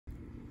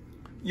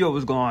Yo,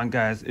 what's going on,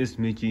 guys? It's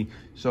Michi.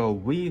 So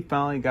we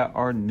finally got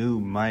our new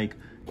mic.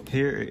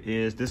 Here it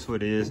is. This is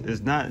what it is.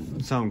 It's not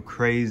some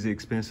crazy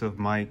expensive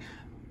mic.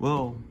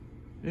 Well,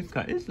 it's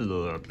a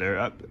little up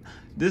there.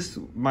 This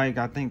mic,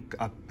 I'm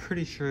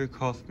pretty sure it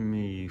cost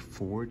me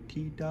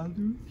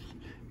 $40,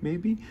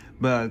 maybe.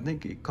 But I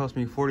think it cost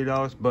me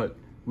 $40. But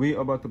we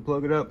are about to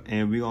plug it up,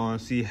 and we're gonna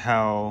see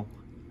how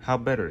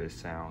better it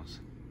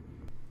sounds.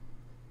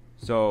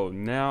 So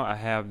now I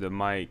have the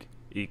mic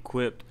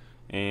equipped,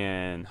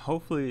 and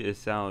hopefully it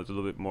sounds a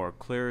little bit more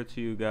clear to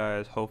you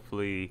guys.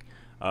 Hopefully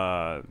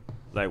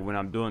like when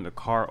I'm doing the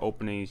car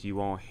openings, you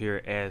won't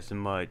hear as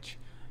much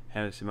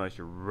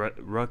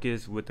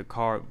ruckus with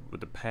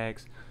the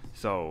packs.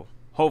 So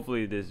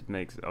hopefully this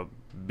makes a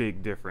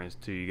big difference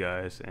to you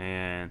guys,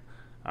 and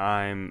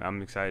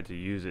I'm excited to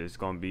use it. It's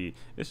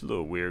a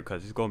little weird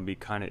because it's gonna be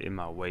kind of in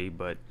my way,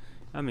 but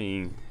I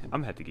mean, I'm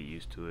gonna have to get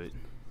used to it.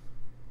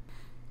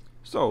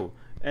 So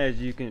as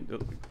you can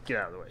get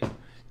out of the way.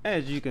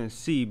 As you can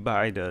see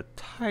by the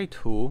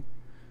title,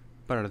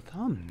 by the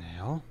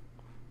thumbnail,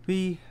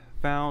 we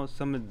found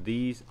some of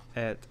these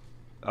at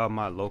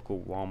my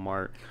local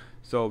Walmart.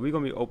 So we're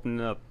gonna be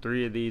opening up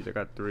 3 of these. I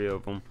got 3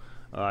 of them.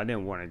 I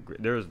didn't want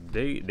to.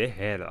 They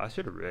had. I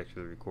should have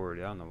actually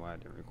recorded. I don't know why I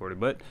didn't record it,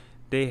 but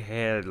they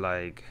had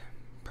like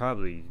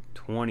probably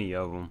 20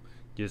 of them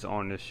just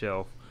on the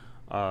shelf.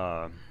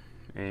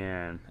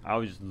 And I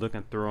was just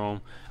looking through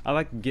them. I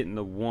like getting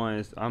the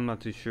ones. I'm not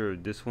too sure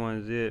if this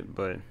one's it,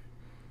 but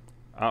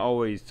I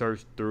always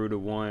search through the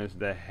ones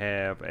that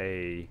have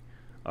a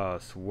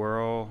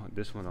swirl.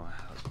 This one I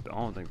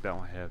don't think that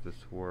one has the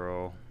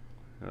swirl.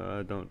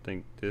 I don't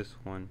think this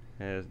one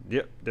has.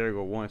 Yep, there you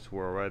go, one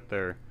swirl right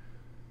there.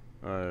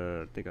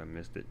 I think I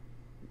missed it.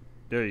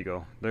 There you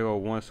go. There go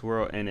one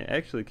swirl, and it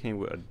actually came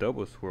with a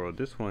double swirl.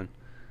 This one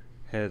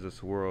has a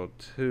swirl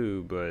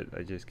too, but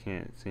I just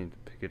can't seem to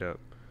pick it up.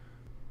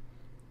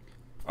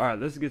 Alright,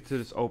 let's get to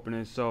this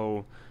opening.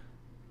 So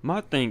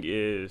my thing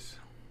is,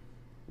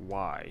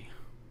 why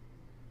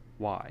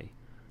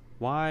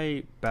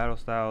Battle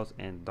Styles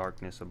and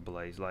Darkness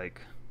Ablaze?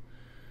 Like,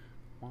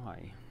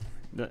 why?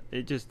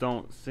 It just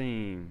don't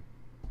seem,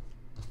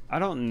 I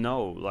don't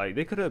know, like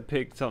they could have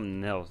picked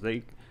something else.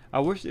 I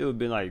wish it would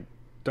be like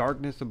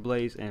Darkness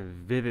Ablaze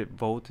and Vivid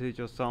Voltage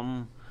or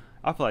something.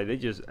 I feel like they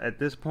just, at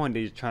this point,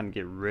 they just trying to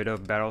get rid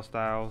of Battle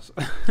Styles.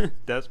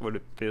 That's what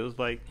it feels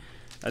like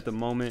at the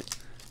moment,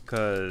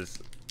 because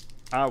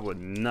I would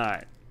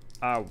not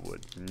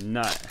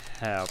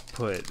have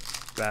put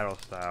Battle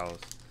Styles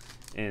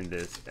in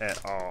this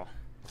at all.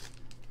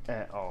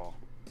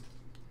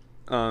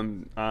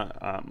 I'm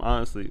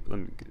honestly, let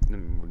me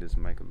move this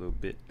mic a little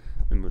bit.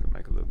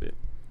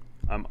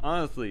 I'm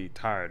honestly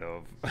tired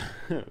of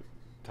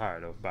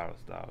Battle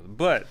Styles,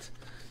 but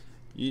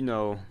you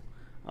know,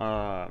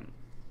 I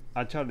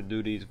try to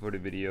do these for the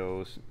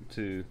videos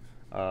to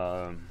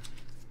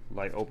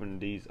like open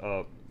these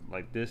up.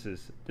 Like this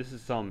is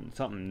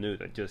something new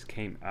that just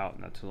came out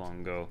not too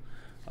long ago.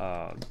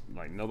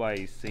 Like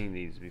nobody's seen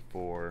these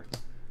before,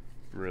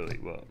 really.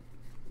 Well,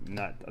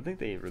 I think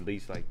they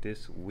released like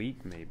this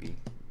week, maybe.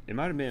 It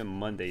might have been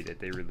Monday that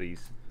they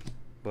released,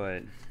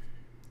 but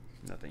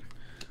nothing.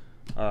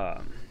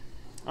 I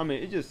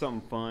mean, it's just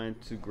something fun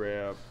to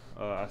grab.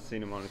 I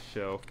seen them on the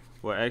shelf.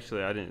 Well,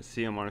 actually, I didn't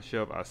see them on the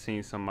shelf. I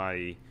seen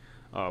somebody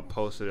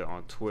posted it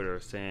on Twitter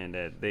saying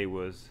that they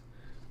was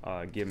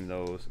giving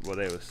those. Well,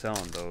 they were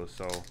selling those.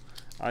 So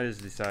I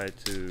just decided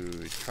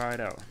to try it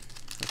out.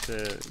 I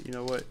said, you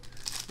know what?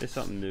 It's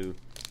something new.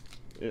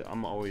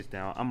 I'm always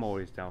down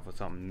for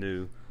something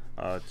new,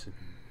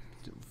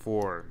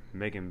 for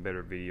making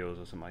better videos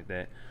or something like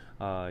that.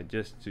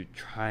 Just to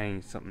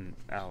trying something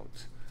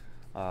out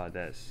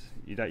that's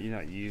you're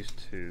not used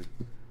to,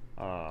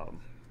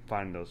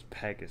 finding those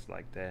packets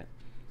like that.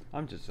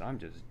 I'm just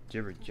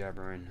jibber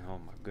jabbering. Oh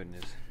my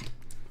goodness.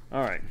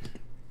 All right,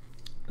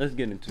 let's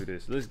get into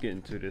this.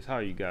 How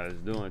you guys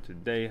doing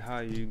today?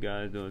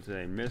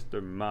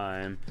 Mr.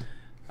 Mime.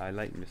 I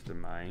like Mr.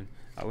 Mime.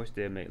 I wish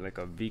they'd make like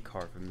a V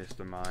card for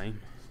Mr. Mime.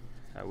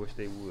 I wish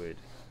they would,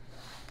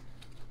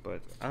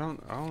 but I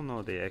don't know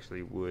if they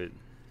actually would.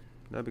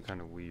 That'd be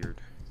kind of weird.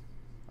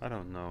 I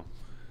don't know.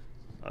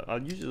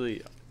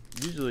 Usually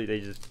they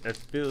just, it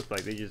feels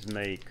like they just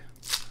make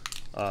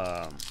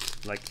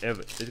like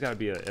it's got to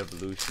be an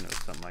evolution or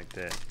something like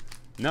that.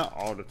 Not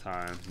all the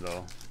time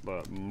though,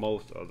 but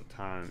most of the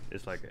time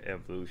it's like an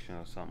evolution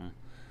or something.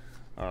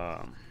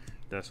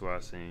 That's what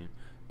I've seen.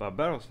 But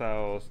Battle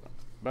Styles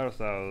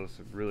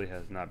really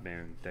has not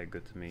been that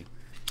good to me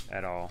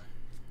at all.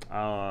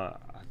 I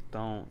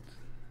don't.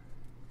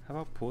 Have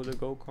I pulled a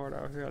gold card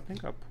out here? I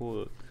think I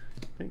pulled.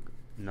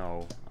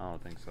 No, I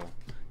don't think so.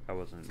 That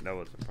wasn't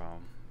the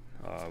problem.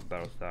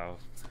 Battle Styles.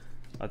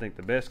 I think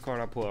the best card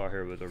I pulled out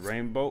here was a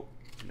rainbow.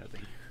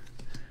 Nothing.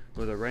 It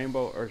was a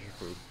rainbow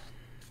Urshifu.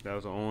 That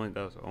was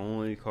the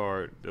only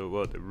card. The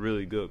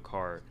really good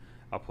card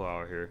I pulled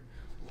out here.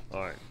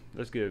 All right,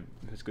 let's get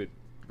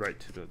right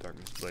to the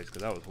Darkness Blaze,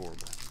 because that was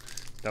horrible.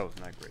 That was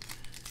not great.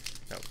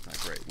 That was not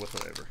great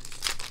whatsoever.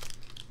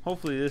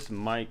 Hopefully this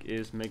mic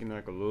is making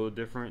like a little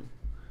different.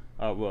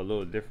 Well, a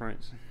little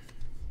difference.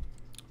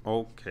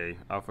 Okay,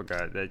 I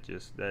forgot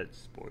that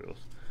spoils.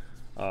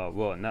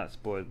 Well, not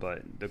spoiled,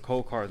 but the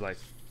code card is like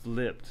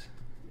flipped.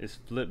 It's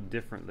flipped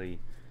differently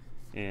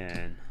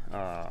in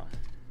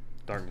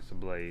Darkness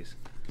Ablaze.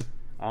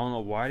 I don't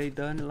know why they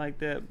done it like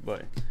that,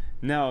 but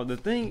now the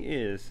thing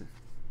is,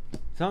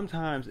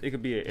 sometimes it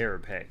could be an error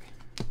pack.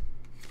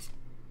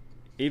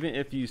 Even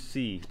if you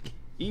see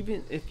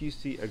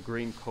a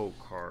green code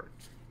card,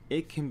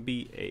 it can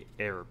be a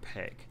error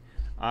pack.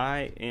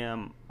 I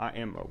am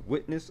a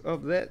witness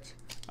of that.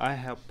 I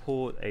have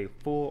pulled a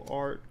full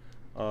art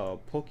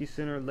Poke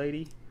Center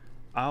lady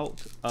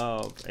out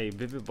of a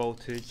Vivid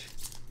Voltage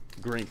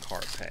green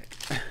card pack.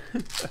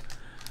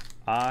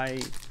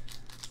 I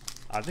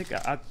think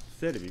I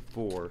said it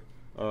before.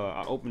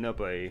 I opened up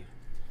a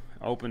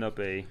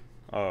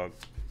what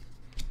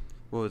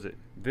was it?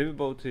 Vivid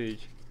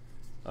Voltage.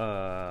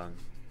 I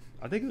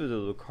think it was a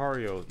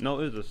Lucario. No,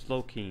 it was a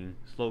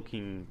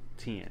Slowking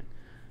 10,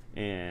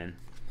 and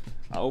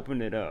I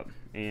opened it up,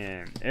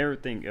 and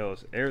everything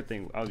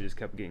I just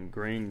kept getting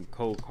green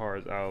code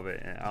cards out of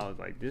it, and I was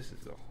like, this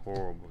is a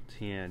horrible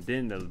 10.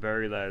 Then the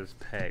very last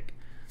pack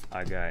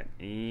I got,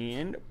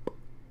 and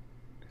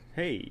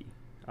hey,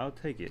 I'll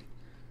take it.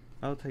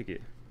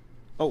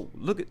 Oh,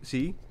 look at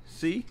see,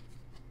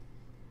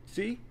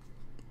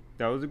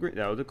 that was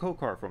a code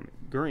card from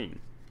it,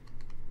 green.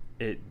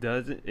 It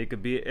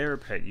could be an error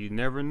pack. You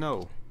never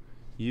know.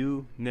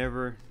 It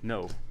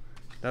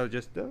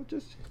just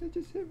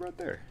hit right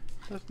there.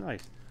 That's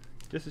nice,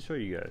 just to show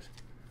you guys.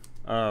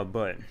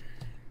 But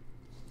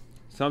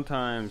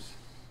sometimes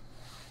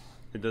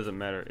it doesn't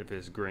matter if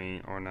it's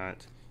green or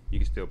not. You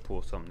can still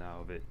pull something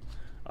out of it.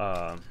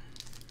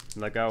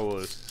 Like I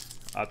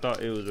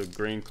thought it was a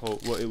green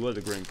code. Well, it was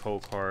a green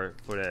code card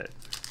for that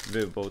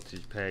Vivid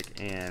Voltage pack,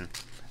 and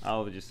I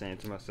was just saying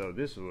to myself, I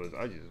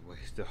just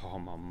wasted all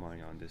my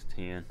money on this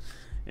 10.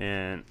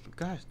 And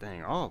gosh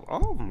dang, all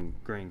of them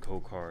green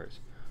code cards.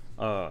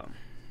 I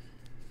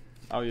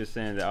was just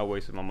saying that I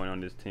wasted my money on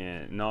this 10,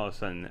 and all of a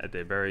sudden at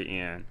the very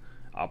end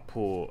I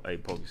pulled a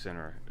Poke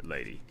Center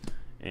lady,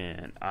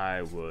 and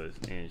I was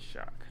in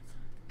shock.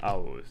 I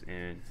was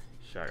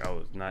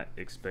not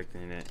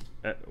expecting it.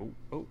 I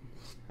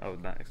was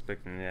not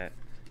expecting that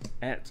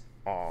at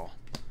all.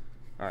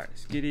 Alright,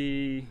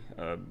 Skitty,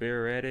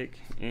 Bearatic,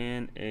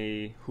 and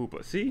a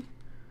Hoopa. See?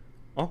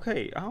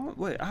 Okay, I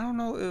don't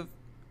know if,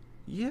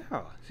 yeah,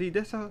 see,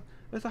 that's a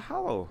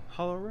hollow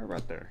rare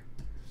right there.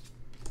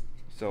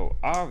 So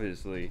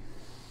obviously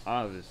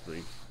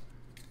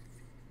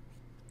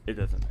it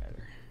doesn't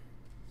matter.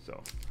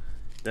 So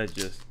that's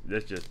just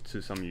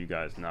to some of you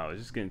guys now.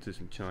 Just getting to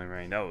some Chilling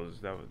Reign. That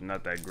was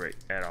not that great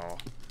at all.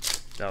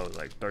 That was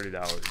like $30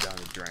 down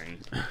the drain.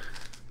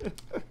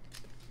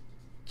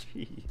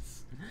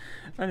 Jeez,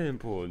 I didn't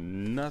pull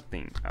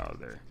nothing out of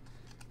there.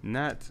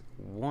 Not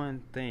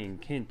one thing.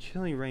 Can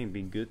Chilling Reign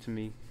be good to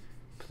me,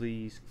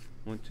 please?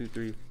 1, 2,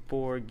 3,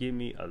 4. Give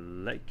me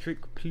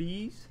electric,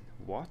 please.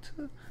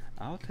 Water.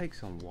 I'll take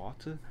some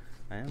water.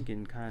 I am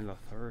getting kind of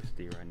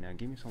thirsty right now.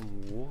 Give me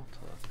some water.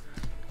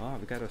 Oh,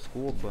 we got a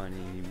school bunny.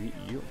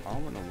 I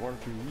want to water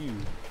from you.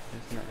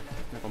 It's not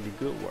gonna be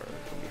good water.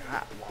 It's gonna be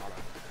hot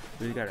water.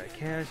 We got a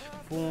cash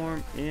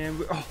form,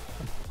 and oh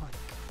my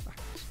god,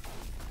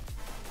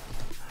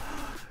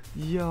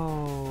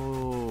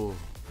 yo,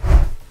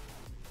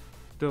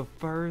 the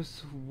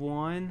first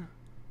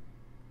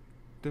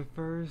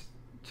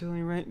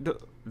Chilling Reign.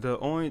 The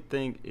only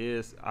thing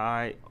is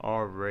I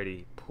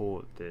already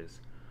pulled this.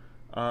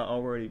 I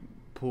already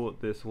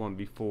pulled this one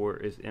before.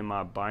 It's in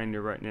my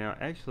binder right now.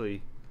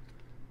 Actually,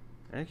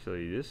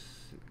 the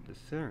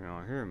centering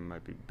on here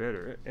might be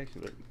better.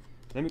 Actually,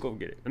 let me go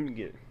get it. Let me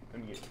get it.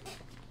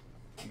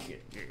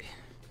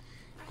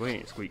 Go ahead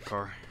and squeak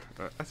car.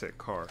 I said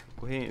car.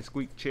 Go ahead and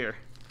squeak chair.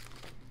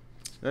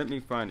 Let me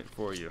find it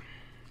for you.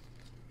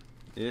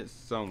 It's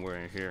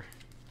somewhere in here.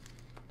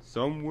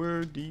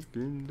 Somewhere deep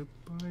in the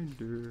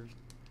binder.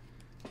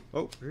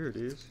 Oh, here it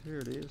is.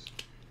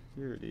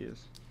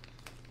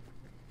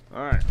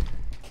 Alright.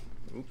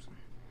 Oops.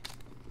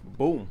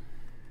 Boom.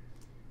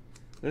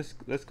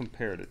 Let's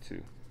compare the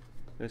two.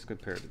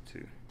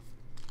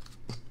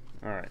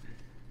 Alright.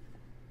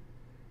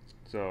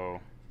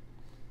 So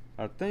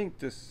I think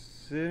the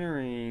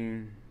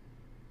centering,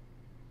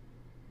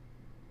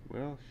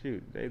 well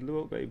shoot, they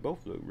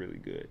both look really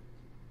good.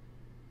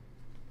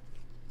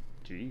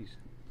 Jeez.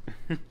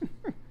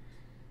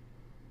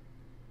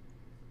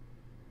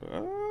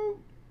 Oh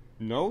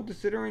no, the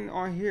centering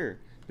on here.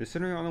 The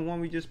centering on the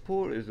one we just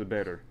pulled is the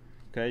better.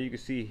 Okay, you can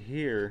see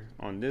here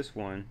on this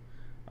one,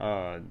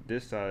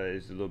 this side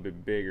is a little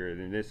bit bigger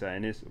than this side,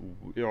 and this,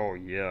 oh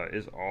yeah,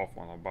 it's off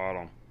on the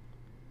bottom.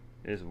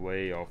 It's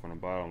way off on the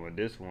bottom, but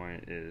this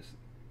one is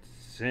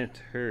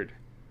centered.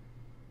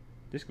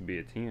 This could be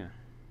a 10.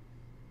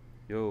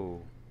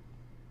 Yo,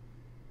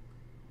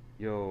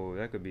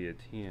 that could be a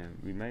 10.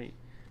 We may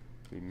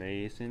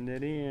send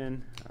that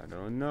in. I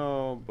don't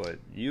know, but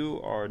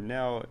you are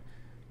now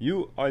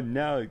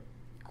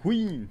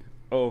queen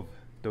of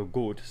the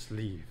gold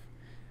sleeve,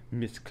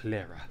 Miss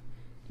Clara.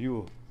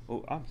 You.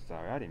 Oh, I'm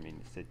sorry. I didn't mean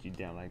to set you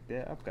down like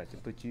that. I've got to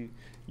put you.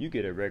 You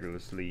get a regular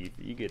sleeve.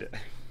 You get a.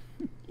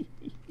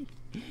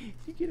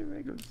 You get a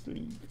regular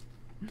sleeve.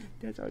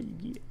 That's all you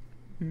get.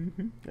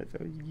 That's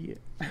all you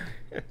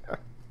get.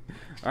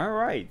 All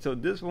right. So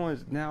this one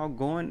is now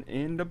going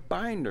in the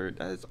binder.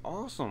 That is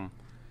awesome.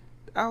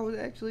 I would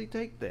actually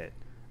take that.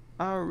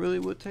 I really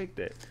would take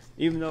that.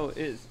 Even though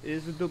it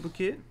is a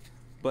duplicate,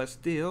 but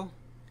still,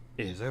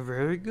 it's a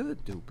very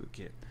good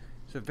duplicate.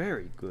 It's a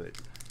very good.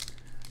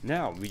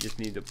 Now we just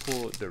need to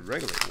pull the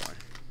regular one.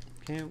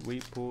 Can we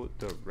pull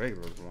the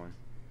regular one?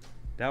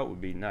 That would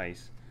be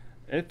nice.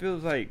 It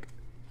feels like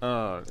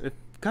it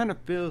kind of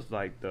feels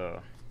like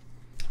the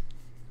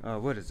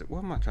what is it?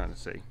 What am I trying to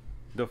say?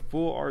 The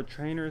full art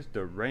trainers,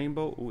 the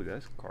rainbow. Ooh,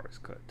 that card is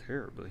cut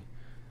terribly.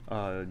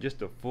 Just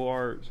the full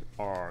arts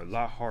are a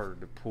lot harder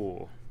to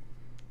pull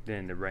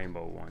than the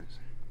rainbow ones.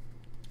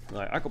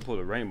 Like I could pull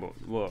the rainbow.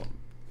 Well,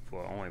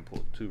 I only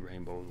pulled 2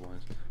 rainbow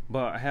ones,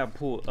 but I have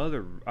pulled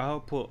other. I'll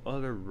pull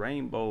other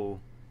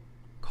rainbow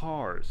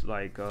cards.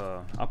 Like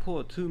I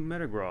pulled 2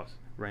 Metagross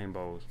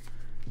rainbows,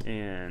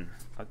 and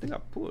I think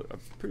I'm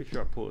pretty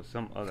sure I pulled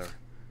some other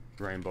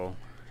rainbow,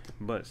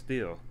 but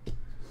still,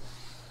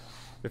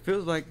 it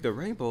feels like the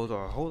rainbows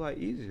are a whole lot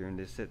easier in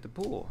this set to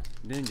pull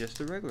than just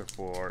the regular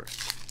full art.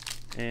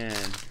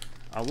 And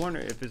I wonder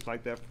if it's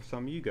like that for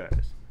some of you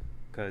guys,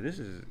 cause this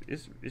is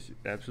it's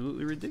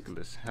absolutely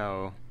ridiculous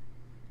how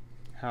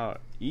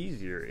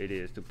easier it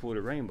is to pull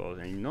the rainbows,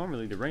 and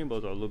normally the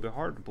rainbows are a little bit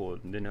harder to pull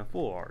than the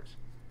full arts.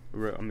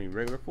 I mean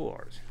regular full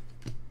arts.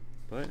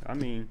 But I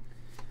mean,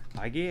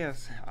 I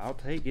guess I'll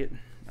take it.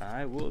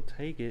 I will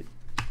take it.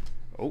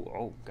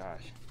 Oh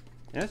gosh,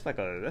 and that's like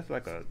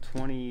a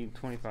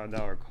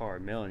 $20-25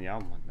 card. Melanie, I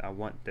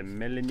want the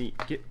Melanie.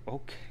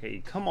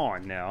 Okay, come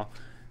on now.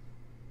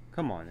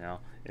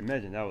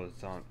 Imagine that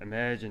was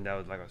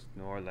like a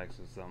Snorlax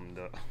or something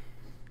though.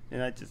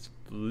 And I just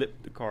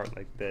flipped the card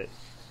like that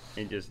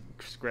and just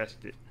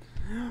scratched it.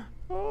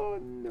 Oh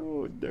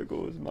no, there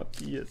goes my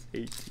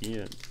PSA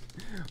 10.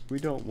 We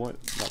don't want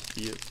my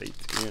PSA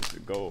 10 to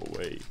go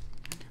away.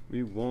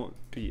 We want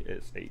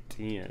PSA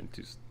 10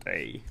 to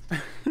stay.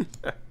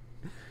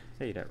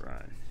 Hey, that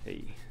rhyme.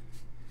 Hey.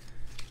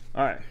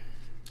 Alright.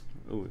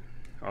 Ooh,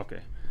 okay.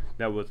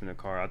 That wasn't a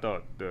card. I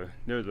thought there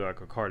was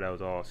like a card that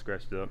was all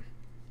scratched up.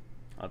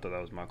 I thought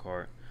that was my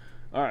card.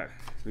 Alright,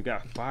 we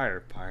got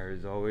fire. Fire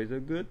is always a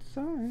good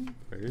sign.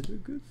 Fire is a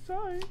good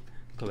sign.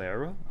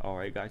 Clara,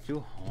 alright, got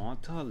you.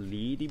 Haunter,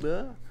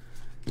 Ladybug.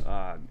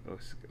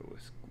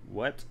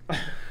 What?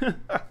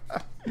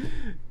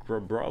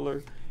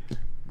 Brawler,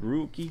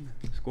 Grookey,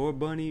 Score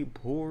Bunny,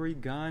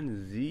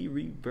 Porygon, Z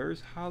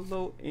Reverse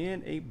Hollow,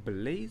 and a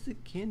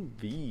Blaziken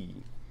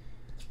V.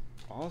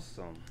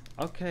 Awesome.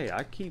 Okay,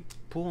 I keep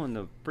pulling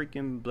the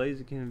freaking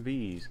Blaziken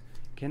Vs.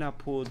 Can I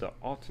pull the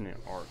alternate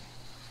art?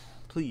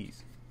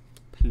 Please.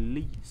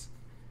 Please.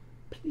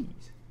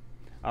 Please.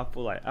 I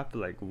feel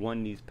like one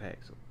of these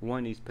packs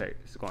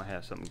is gonna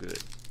have something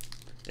good.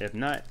 If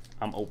not,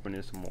 I'm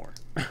opening some more.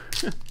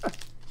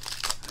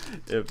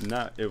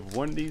 If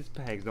one of these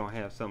packs don't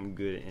have something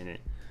good in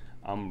it,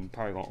 I'm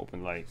probably gonna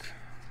open like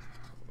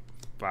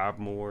 5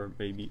 more,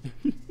 maybe.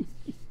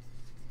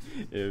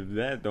 If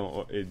that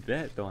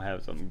don't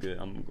have something good,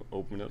 I'm gonna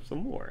open up some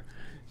more.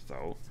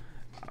 So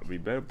we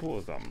better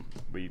pull something.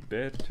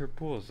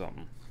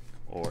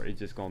 Or it's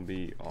just gonna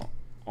be an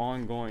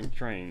ongoing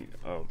train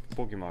of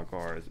Pokemon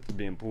cards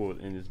being pulled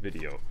in this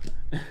video.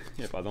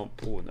 If I don't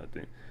pull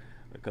nothing,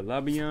 a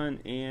Calabion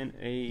and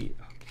a.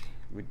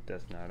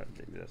 That's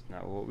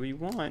not what we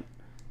want.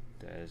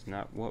 That is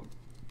not what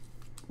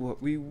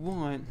we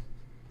want.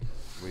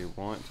 We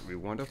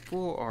want a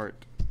full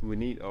art. We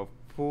need a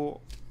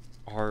full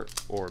art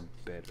or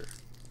better.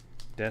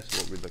 That's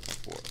what we're looking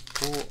for.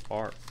 Full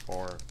art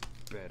or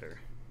better.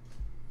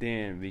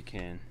 Then we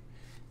can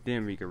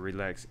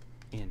relax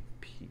in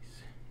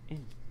peace.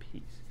 In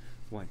peace.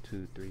 1,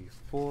 2, 3,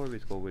 4.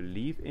 Let's go with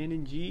Leaf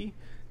Energy,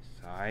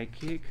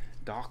 Psychic,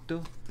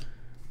 Doctor.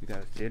 We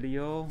got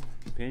Celio,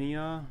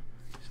 Penia,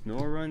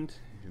 Snorunt,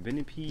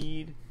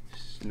 Venipede,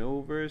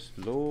 Snover,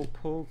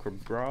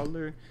 Slowpoke,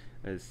 Brawler,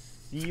 a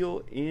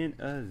Seal, and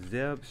a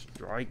Zeb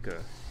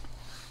Striker.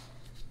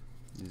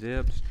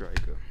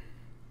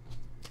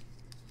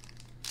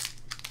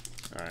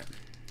 Alright.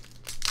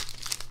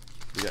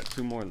 We got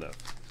 2 more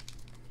left.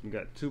 We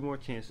got 2 more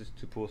chances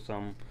to pull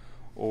some,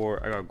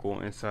 or I gotta go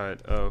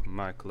inside of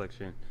my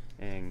collection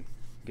and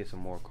get some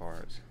more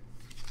cards.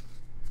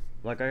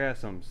 Like I got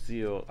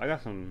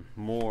some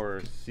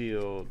more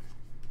sealed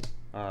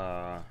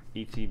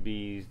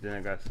ETBs, then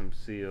I got some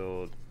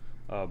sealed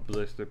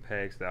blister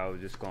packs that I was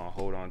just gonna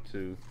hold on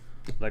to.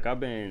 Like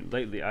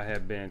lately I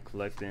have been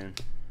collecting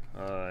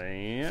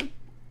and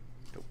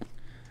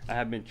I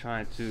have been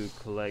trying to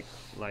collect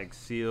like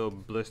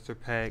sealed blister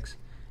packs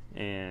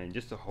and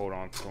just to hold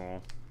on to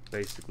them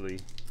basically.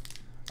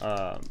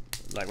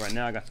 Like right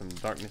now I got some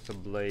Darkness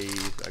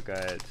Ablaze, I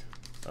got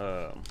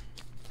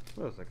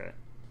what else I got?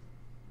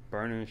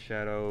 Burning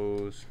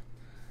Shadows,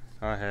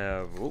 I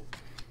have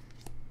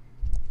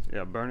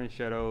Burning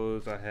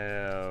Shadows. I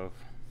have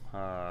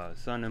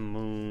Sun and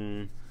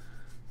Moon.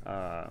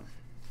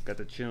 Got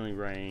the Chilling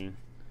Rain.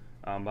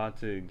 I'm about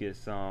to get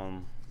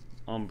some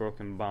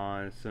Unbroken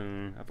Bond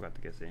soon. I forgot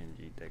to get the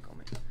energy deck on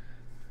me.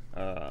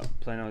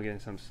 Planning on getting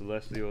some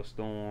Celestial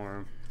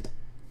Storm.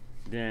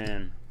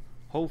 Then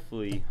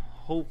hopefully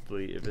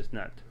if it's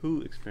not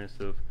too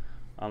expensive,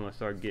 I'm gonna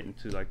start getting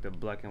to like the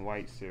Black and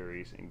White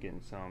series and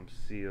getting some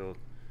sealed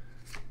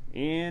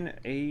in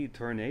a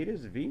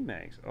Tornadus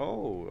VMAX.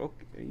 Oh,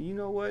 okay. You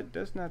know what?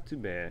 That's not too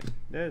bad.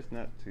 That's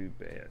not too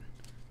bad.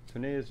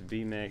 Tornadus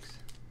VMAX.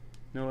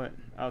 You know what?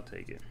 I'll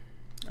take it.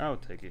 I'll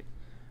take it.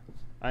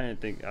 I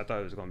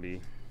thought it was gonna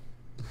be,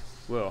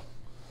 well,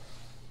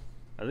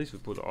 at least we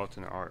put the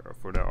alternate art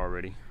for that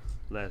already.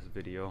 Last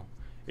video.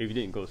 If you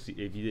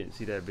didn't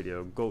see that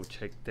video, go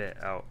check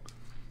that out.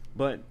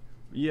 But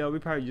yeah, we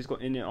probably just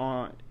gonna end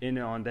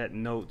it on that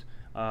note.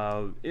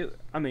 I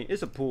mean,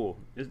 it's a pull.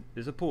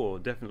 It's a pull,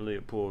 definitely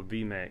a pull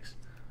VMAX.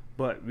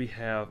 But we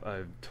have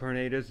a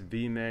Tornadus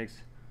VMAX,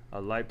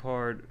 a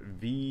Lipard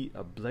V,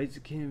 a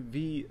Blaziken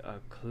V, a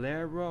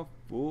Clara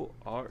full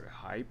art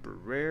hyper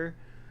rare.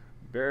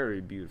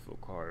 Very beautiful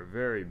card.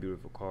 Very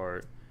beautiful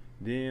card.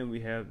 Then we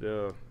have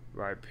the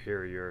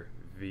Rhyperior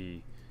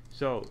V.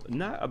 So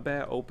not a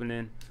bad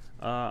opening.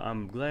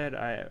 I'm glad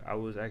I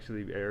was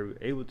actually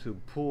able to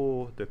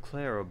pull the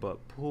Clara,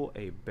 but pull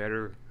a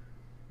better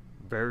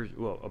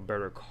a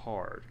better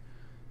card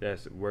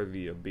that's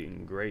worthy of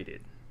being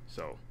graded.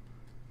 So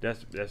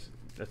that's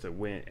a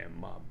win in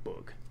my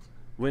book.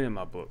 Win in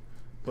my book.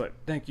 But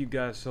thank you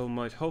guys so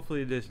much.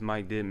 Hopefully this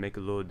mic did make a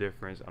little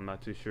difference. I'm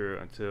not too sure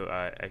until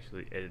I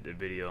actually edit the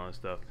video and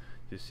stuff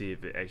to see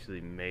if it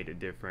actually made a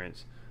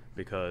difference,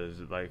 because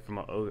like from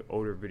my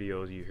older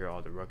videos you hear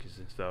all the ruckus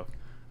and stuff.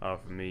 For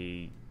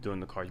me doing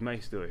the cards, you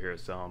might still hear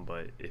some,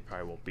 but it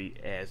probably won't be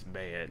as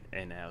bad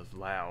and as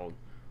loud.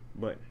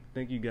 But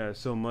thank you guys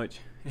so much,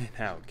 and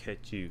I'll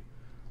catch you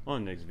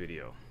on the next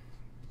video.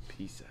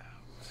 Peace out.